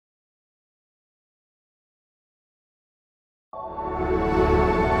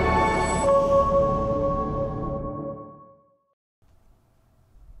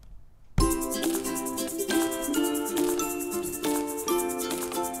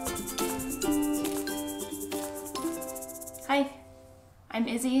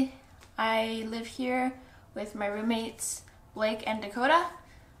Izzy. I live here with my roommates Blake and Dakota.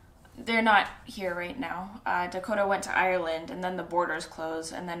 They're not here right now. Dakota went to Ireland and then the borders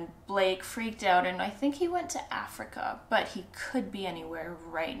closed, and then Blake freaked out and I think he went to Africa, but he could be anywhere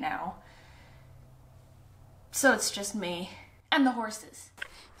right now. So it's just me and the horses.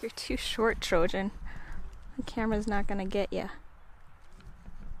 You're too short, Trojan. The camera's not gonna get you.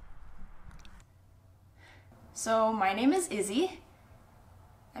 So my name is Izzy.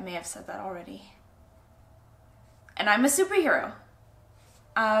 I may have said that already. And I'm a superhero.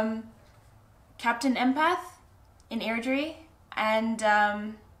 Captain Empath in Airdrie, and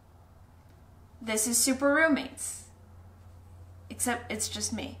this is Super Roommates. Except it's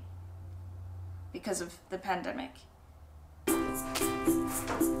just me. Because of the pandemic. I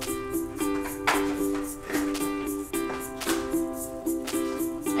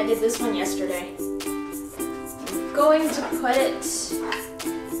did this one yesterday. I'm going to put it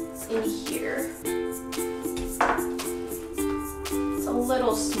in here. It's a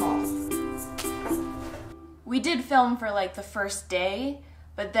little small. We did film for like the first day,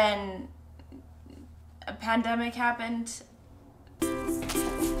 but then a pandemic happened.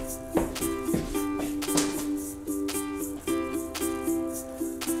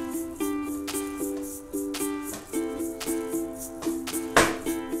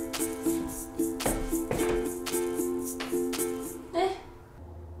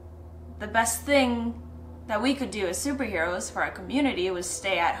 The best thing that we could do as superheroes for our community was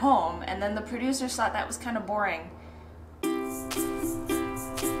stay at home, and then the producers thought that was kind of boring.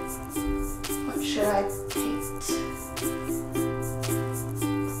 What should I paint?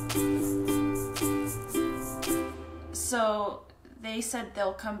 So they said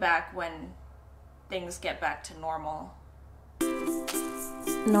they'll come back when things get back to normal.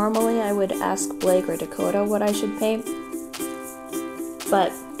 Normally I would ask Blake or Dakota what I should paint,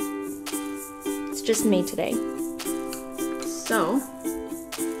 but it's just me today. So,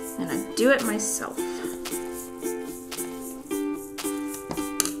 I'm gonna do it myself.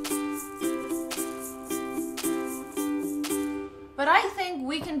 But I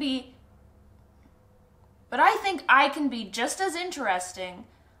think I can be just as interesting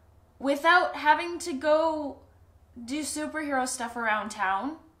without having to go do superhero stuff around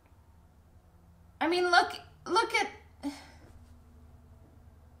town. I mean, look at...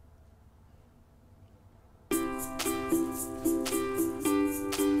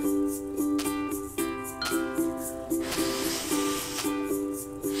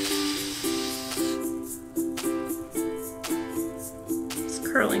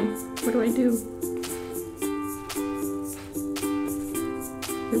 curling. What do I do?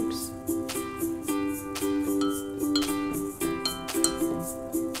 Oops.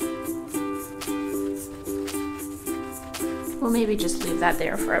 We'll maybe just leave that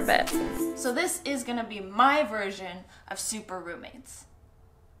there for a bit. So this is gonna be my version of Super Roommates.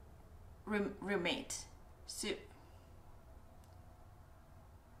 Roommate.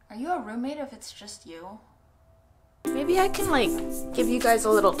 Are you a roommate if it's just you? Maybe I can like give you guys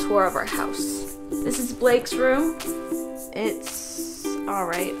a little tour of our house. This is Blake's room. It's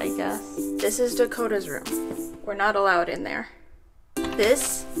alright, I guess. This is Dakota's room. We're not allowed in there.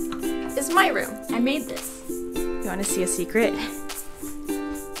 This is my room. I made this. You wanna see a secret?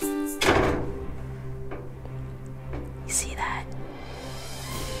 You see that?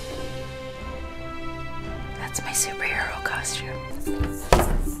 That's my superhero costume.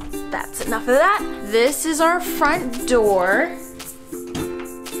 That's enough of that. This is our front door.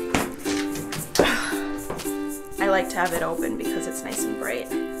 I like to have it open because it's nice and bright.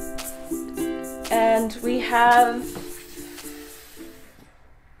 And we have...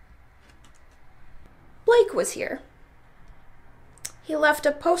 Blake was here. He left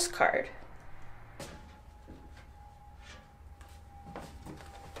a postcard.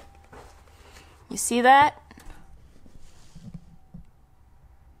 You see that?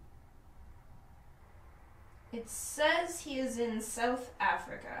 It says he is in South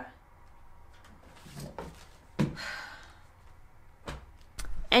Africa.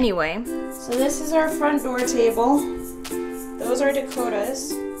 Anyway, so this is our front door table. Those are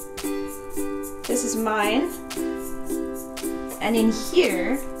Dakota's. This is mine. And in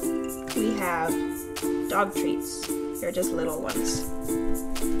here, we have dog treats. They're just little ones.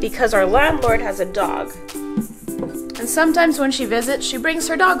 Because our landlord has a dog. And sometimes when she visits, she brings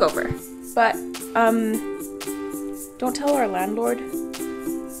her dog over. But, don't tell our landlord.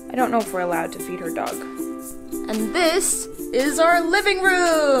 I don't know if we're allowed to feed her dog. And this is our living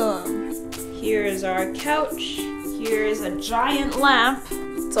room. Here is our couch. Here is a giant lamp.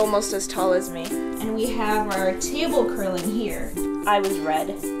 It's almost as tall as me. And we have our table curling here. I was red,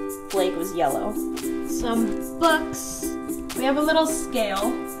 Blake was yellow. Some books. We have a little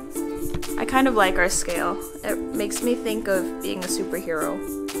scale. I kind of like our scale. It makes me think of being a superhero.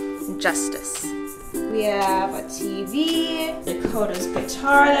 Justice. We have a TV, Dakota's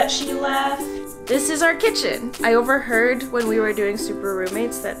guitar that she left. This is our kitchen. I overheard when we were doing Super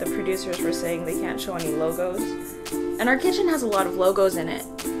Roommates that the producers were saying they can't show any logos. And our kitchen has a lot of logos in it.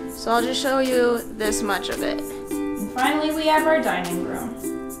 So I'll just show you this much of it. And finally we have our dining room.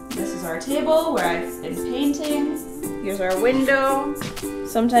 This is our table where I've been painting. Here's our window.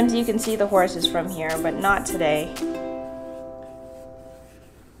 Sometimes you can see the horses from here, but not today.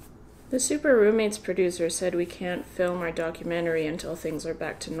 The Super Roommates producer said we can't film our documentary until things are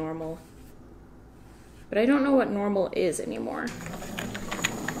back to normal. But I don't know what normal is anymore.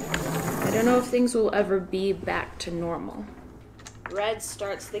 I don't know if things will ever be back to normal. Red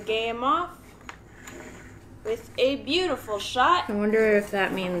starts the game off with a beautiful shot. I wonder if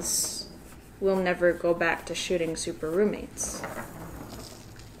that means we'll never go back to shooting Super Roommates.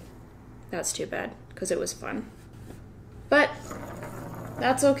 That's too bad, because it was fun. But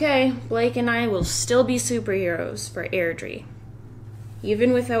that's okay. Blake and I will still be superheroes for Airdrie.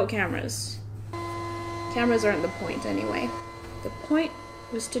 Even without cameras. Cameras aren't the point anyway. The point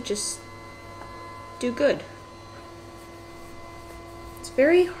was to just do good. It's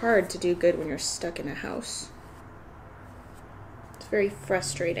very hard to do good when you're stuck in a house. It's very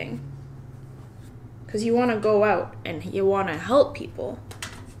frustrating. Because you want to go out and you want to help people.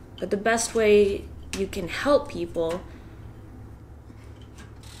 But the best way you can help people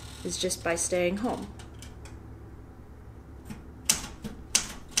is just by staying home.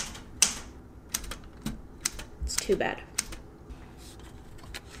 It's too bad.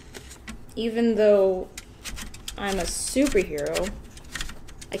 Even though I'm a superhero,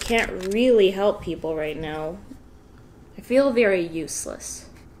 I can't really help people right now. I feel very useless.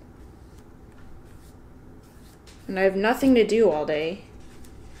 And I have nothing to do all day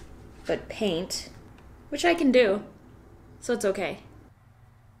but paint, which I can do, so it's okay.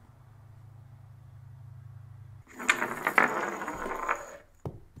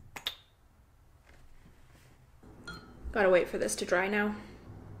 Gotta wait for this to dry now.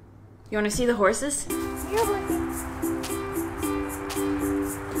 You wanna see the horses?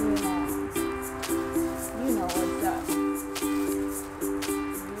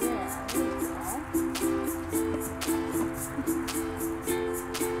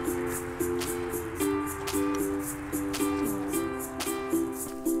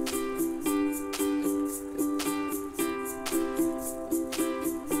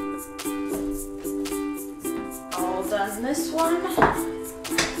 Done this one.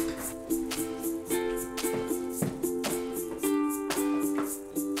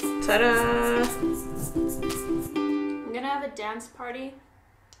 Ta-da! I'm gonna have a dance party,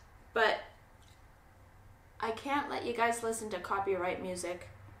 but I can't let you guys listen to copyright music,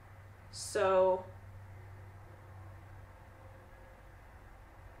 so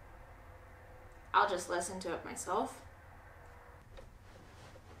I'll just listen to it myself.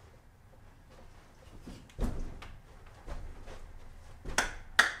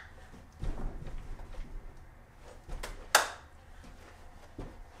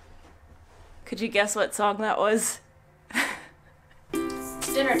 Could you guess what song that was?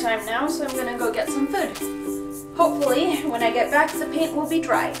 It's dinner time now, so I'm gonna go get some food. Hopefully, when I get back, the paint will be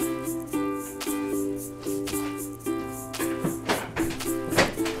dry.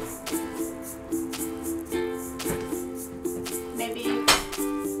 Maybe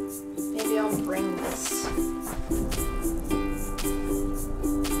I'll bring this.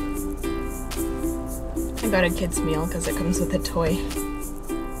 I got a kid's meal because it comes with a toy.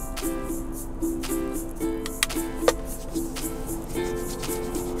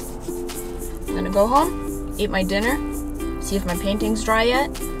 I'm gonna go home, eat my dinner, see if my painting's dry yet,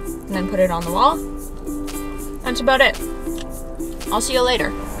 and then put it on the wall. That's about it. I'll see you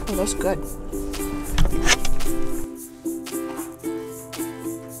later. Oh, that's good.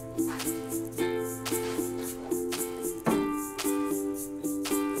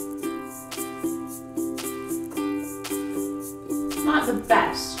 Not the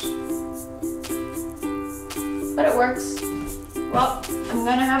best, but it works. Well, I'm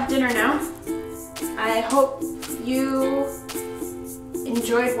gonna have dinner now. I hope you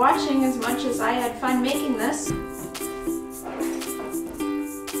enjoyed watching as much as I had fun making this.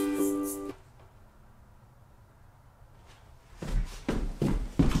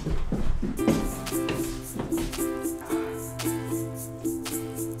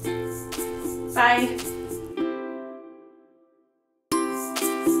 Bye.